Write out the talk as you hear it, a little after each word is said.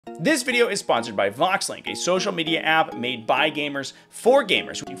This video is sponsored by VoxLink, a social media app made by gamers for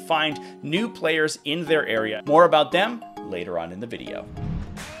gamers. You find new players in their area. More about them later on in the video.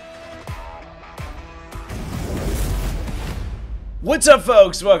 What's up,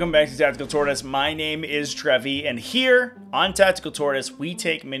 folks? Welcome back to Tactical Tortoise. My name is Trevi, and here on Tactical Tortoise, we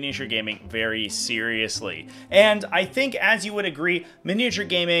take miniature gaming very seriously. And I think, as you would agree, miniature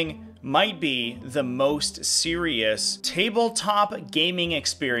gaming might be the most serious tabletop gaming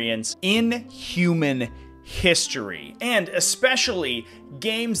experience in human history, and especially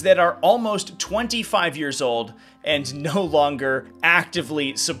games that are almost 25 years old and no longer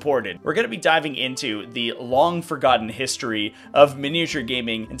actively supported. We're going to be diving into the long-forgotten history of miniature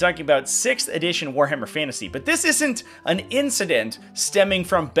gaming and talking about 6th edition Warhammer Fantasy. But this isn't an incident stemming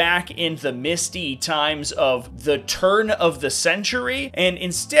from back in the misty times of the turn of the century, and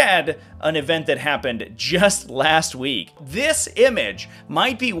instead an event that happened just last week. This image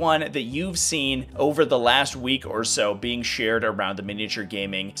might be one that you've seen over the last week or so being shared around the miniature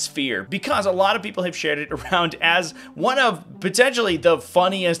gaming sphere, because a lot of people have shared it around as one of potentially the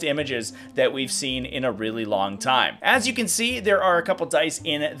funniest images that we've seen in a really long time. As you can see, there are a couple dice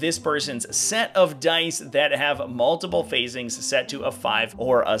in this person's set of dice that have multiple phasings set to a 5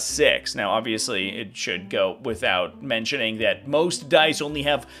 or a 6. Now, obviously, it should go without mentioning that most dice only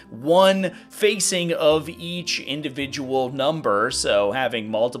have one facing of each individual number, so having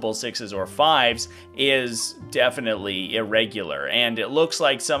multiple 6s or 5s is definitely irregular, and it looks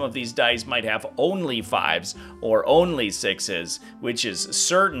like some of these dice might have only 5s or only 6s, which is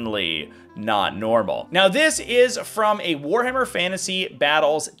certainly not normal. Now, this is from a Warhammer Fantasy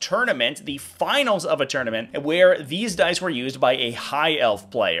Battles tournament, the finals of a tournament, where these dice were used by a High Elf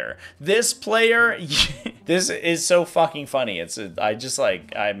player. This player, this is so fucking funny. I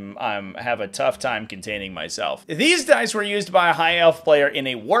have a tough time containing myself. These dice were used by a High Elf player in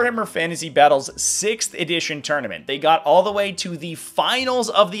a Warhammer Fantasy Battles 6th edition tournament. They got all the way to the finals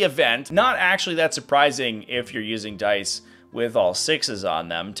of the event. Not actually that surprising if you're using dice with all 6s on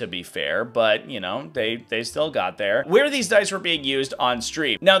them, to be fair, but, you know, they still got there, where these dice were being used on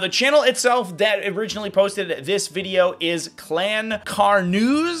stream. Now, the channel itself that originally posted this video is Clan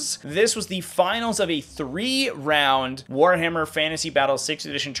Carnews. This was the finals of a 3-round Warhammer Fantasy Battles 6th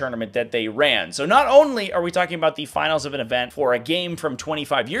edition tournament that they ran. So not only are we talking about the finals of an event for a game from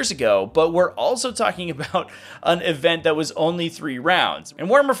 25 years ago, but we're also talking about an event that was only 3 rounds. In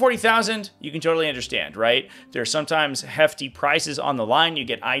Warhammer 40,000, you can totally understand, right? There's sometimes hefty prices on the line. You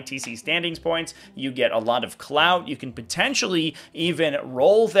get ITC standings points, you get a lot of clout, you can potentially even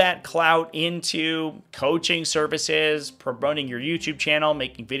roll that clout into coaching services, promoting your YouTube channel,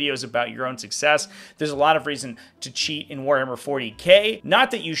 making videos about your own success. There's a lot of reason to cheat in Warhammer 40K.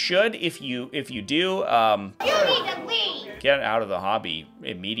 Not that you should. If you do, you need to leave. Get out of the hobby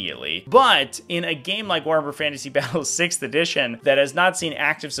immediately. But in a game like Warhammer Fantasy Battles 6th edition that has not seen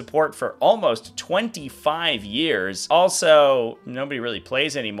active support for almost 25 years, also nobody really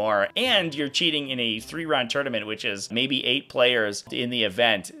plays anymore, and you're cheating in a 3-round tournament, which is maybe 8 players in the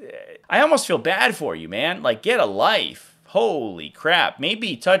event, I almost feel bad for you, man. Like, get a life. Holy crap.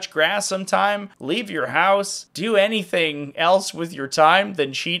 Maybe touch grass sometime, leave your house, do anything else with your time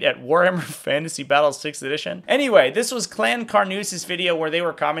than cheat at Warhammer Fantasy Battles 6th edition. Anyway, this was Clan Carnews' video where they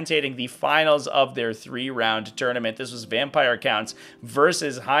were commentating the finals of their 3-round tournament. This was Vampire Counts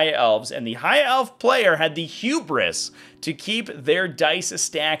versus High Elves, and the High Elf player had the hubris to keep their dice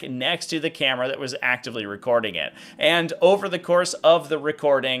stack next to the camera that was actively recording it. And over the course of the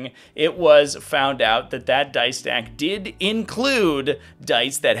recording, it was found out that that dice stack did include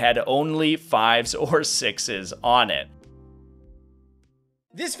dice that had only 5s or 6s on it.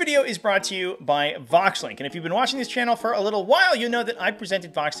 This video is brought to you by VoxLink, and if you've been watching this channel for a little while, you know that I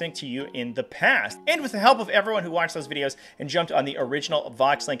presented VoxLink to you in the past. And with the help of everyone who watched those videos and jumped on the original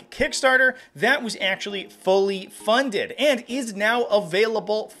VoxLink Kickstarter, that was actually fully funded and is now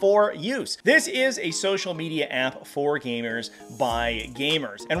available for use. This is a social media app for gamers by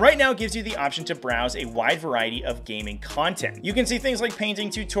gamers, and right now it gives you the option to browse a wide variety of gaming content. You can see things like painting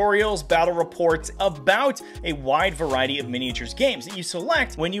tutorials, battle reports about a wide variety of miniatures games that you select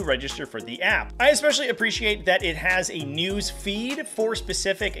when you register for the app. I especially appreciate that it has a news feed for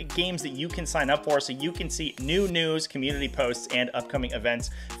specific games that you can sign up for, so you can see new news, community posts, and upcoming events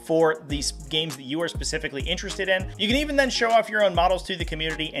for these games that you are specifically interested in. You can even then show off your own models to the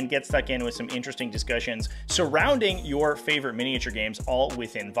community and get stuck in with some interesting discussions surrounding your favorite miniature games, all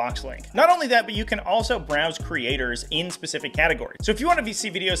within VoxLink. Not only that, but you can also browse creators in specific categories. So if you want to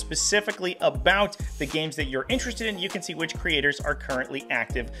see videos specifically about the games that you're interested in, you can see which creators are currently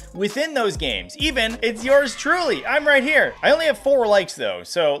active within those games. Even it's yours truly. I'm right here. I only have 4 likes though,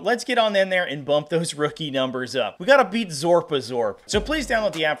 so let's get on in there and bump those rookie numbers up. We gotta beat Zorp. So please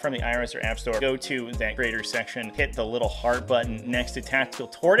download the app from the iOS or App Store. Go to that creator section, hit the little heart button next to Tactical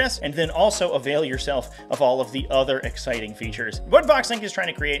Tortoise, and then also avail yourself of all of the other exciting features. What VoxLink is trying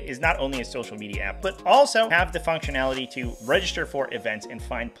to create is not only a social media app, but also have the functionality to register for events and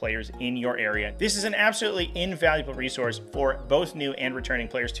find players in your area. This is an absolutely invaluable resource for both new and returning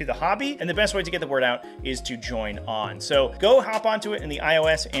players to the hobby, and the best way to get the word out is to join on. So go hop onto it in the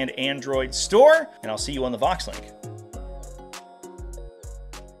iOS and Android store, and I'll see you on the VoxLink.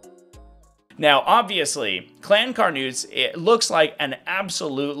 Now, obviously, Clan Carnoots, it looks like an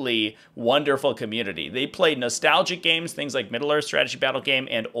absolutely wonderful community. They play nostalgic games, things like Middle-earth strategy battle game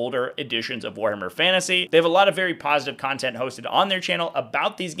and older editions of Warhammer Fantasy. They have a lot of very positive content hosted on their channel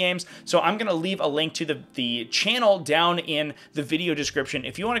about these games, so I'm going to leave a link to the channel down in the video description.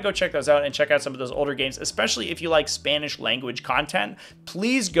 If you want to go check those out and check out some of those older games, especially if you like Spanish language content,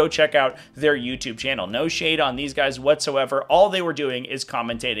 please go check out their YouTube channel. No shade on these guys whatsoever. All they were doing is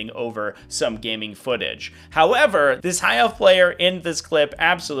commentating over some gaming footage. However, this high elf player in this clip,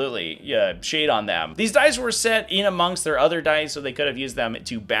 absolutely, shade on them. These dice were set in amongst their other dice, so they could have used them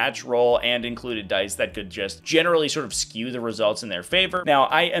to batch roll and included dice that could just generally sort of skew the results in their favor. Now,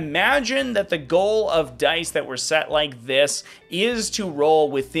 I imagine that the goal of dice that were set like this is to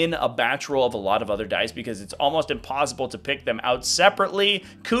roll within a batch roll of a lot of other dice because it's almost impossible to pick them out separately.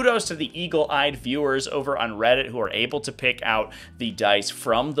 Kudos to the eagle-eyed viewers over on Reddit who are able to pick out the dice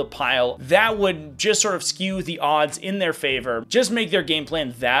from the pile. That would just sort of skew the odds in their favor, just make their game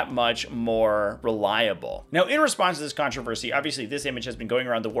plan that much more reliable. Now, in response to this controversy, obviously this image has been going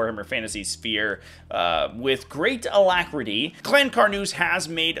around the Warhammer Fantasy sphere with great alacrity. Clan Carnoots has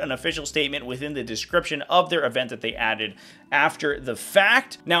made an official statement within the description of their event that they added after the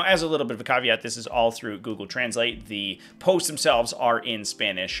fact. Now, as a little bit of a caveat, this is all through Google Translate. The posts themselves are in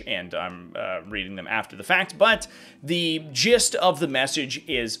Spanish, and I'm reading them after the fact, but the gist of the message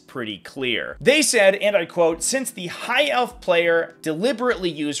is pretty clear. They said, and I quote, "Since the high elf player deliberately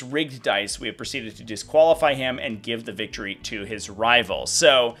used rigged dice, we have proceeded to disqualify him and give the victory to his rival."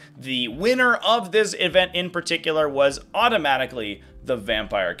 So the winner of this event in particular was automatically the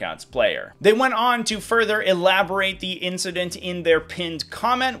Vampire Counts player. They went on to further elaborate the incident in their pinned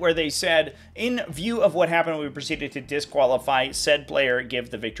comment where they said, "In view of what happened, we proceeded to disqualify said player, give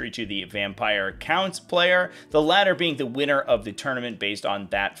the victory to the Vampire Counts player, the latter being the winner of the tournament based on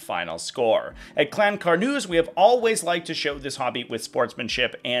that final score. At Clan Carnoots, we have always liked to show this hobby with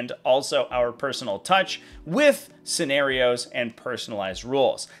sportsmanship and also our personal touch with scenarios and personalized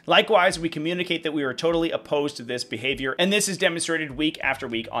rules. Likewise, we communicate that we are totally opposed to this behavior, and this is demonstrated week after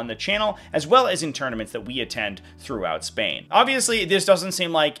week on the channel, as well as in tournaments that we attend throughout Spain." Obviously, this doesn't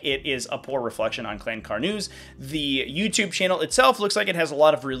seem like it is a poor reflection on Clan Carnoots. The YouTube channel itself looks like it has a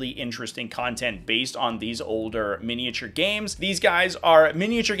lot of really interesting content based on these older miniature games. These guys are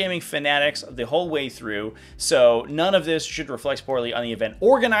miniature gaming fanatics the whole way through, so none of this should reflect poorly on the event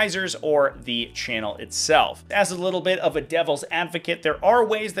organizers or the channel itself. As a little bit of a devil's advocate, there are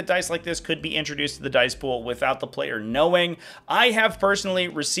ways that dice like this could be introduced to the dice pool without the player knowing. I have personally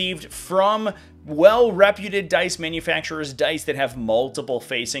received from well-reputed dice manufacturers dice that have multiple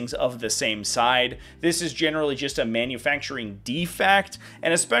facings of the same side. This is generally just a manufacturing defect,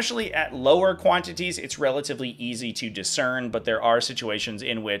 and especially at lower quantities, it's relatively easy to discern, but there are situations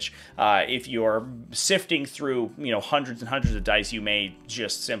in which if you're sifting through, hundreds and hundreds of dice, you may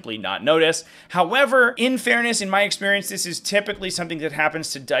just simply not notice. However, in fairness, in my experience, this is typically something that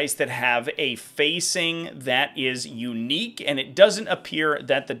happens to dice that have a facing that is unique, and it doesn't appear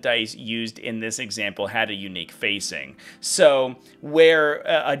that the dice used in this example had a unique facing. So where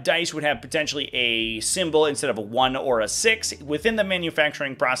a dice would have potentially a symbol instead of a 1 or a 6 within the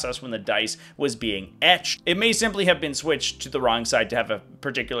manufacturing process when the dice was being etched, it may simply have been switched to the wrong side to have a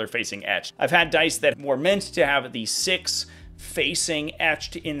particular facing etched. I've had dice that were meant to have the 6 facing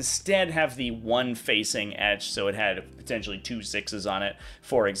etched instead have the 1 facing etched, so it had potentially 2 6s on it.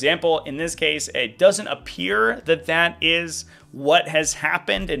 For example, in this case, it doesn't appear that that is what has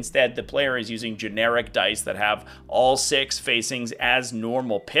happened. Instead, the player is using generic dice that have all 6 facings as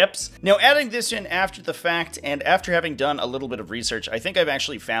normal pips. Now, adding this in after the fact and after having done a little bit of research, I think I've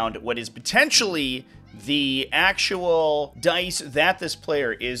actually found what is potentially the actual dice that this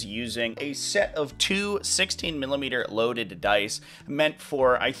player is using, a set of 2 16mm loaded dice meant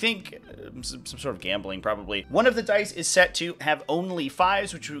for, I think, some sort of gambling probably. One of the dice is set to have only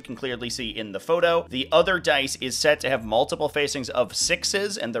 5s, which we can clearly see in the photo. The other dice is set to have multiple facings of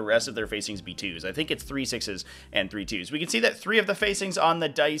 6s, and the rest of their facings be 2s. I think it's 3 6s and 3 2s. We can see that 3 of the facings on the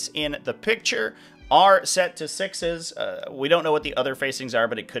dice in the picture are set to 6s. We don't know what the other facings are,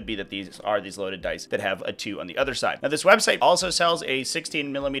 but it could be that these are these loaded dice that have a 2 on the other side. Now, this website also sells a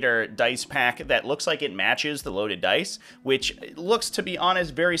 16mm dice pack that looks like it matches the loaded dice, which looks, to be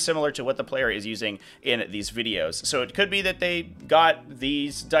honest, very similar to what the player is using in these videos. So it could be that they got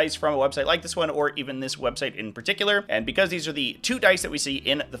these dice from a website like this one, or even this website in particular. And because these are the 2 dice that we see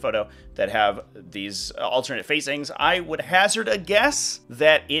in the photo that have these alternate facings, I would hazard a guess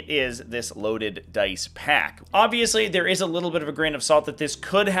that it is this loaded dice pack. Obviously, there is a little bit of a grain of salt that this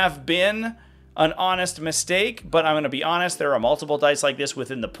could have been an honest mistake, but I'm going to be honest, there are multiple dice like this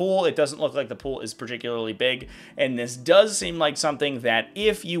within the pool. It doesn't look like the pool is particularly big, and this does seem like something that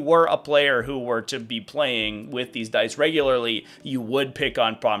if you were a player who were to be playing with these dice regularly, you would pick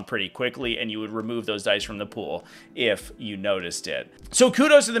on pretty quickly, and you would remove those dice from the pool if you noticed it. So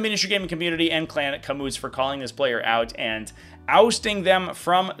kudos to the miniature gaming community and Clan Camus for calling this player out and ousting them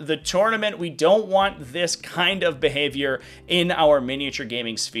from the tournament. We don't want this kind of behavior in our miniature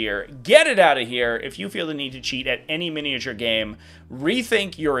gaming sphere. Get it out of here. If you feel the need to cheat at any miniature game,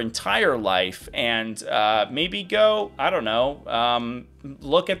 rethink your entire life and maybe go, I don't know,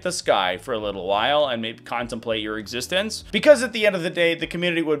 look at the sky for a little while and maybe contemplate your existence. Because at the end of the day, the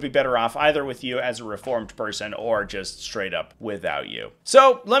community would be better off either with you as a reformed person or just straight up without you.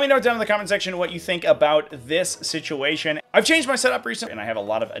 So let me know down in the comment section what you think about this situation. I've changed my setup recently and I have a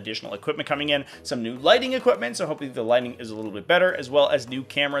lot of additional equipment coming in, some new lighting equipment, so hopefully the lighting is a little bit better, as well as new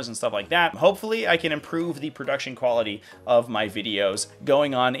cameras and stuff like that. Hopefully I can improve the production quality of my videos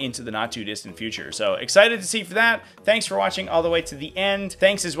going on into the not too distant future. So excited to see for that. Thanks for watching all the way to the end.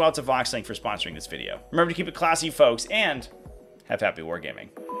 Thanks as well to VoxLink for sponsoring this video. Remember to keep it classy, folks, and have happy wargaming.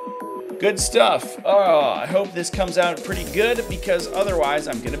 Good stuff. Oh, I hope this comes out pretty good, because otherwise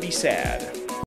I'm gonna be sad.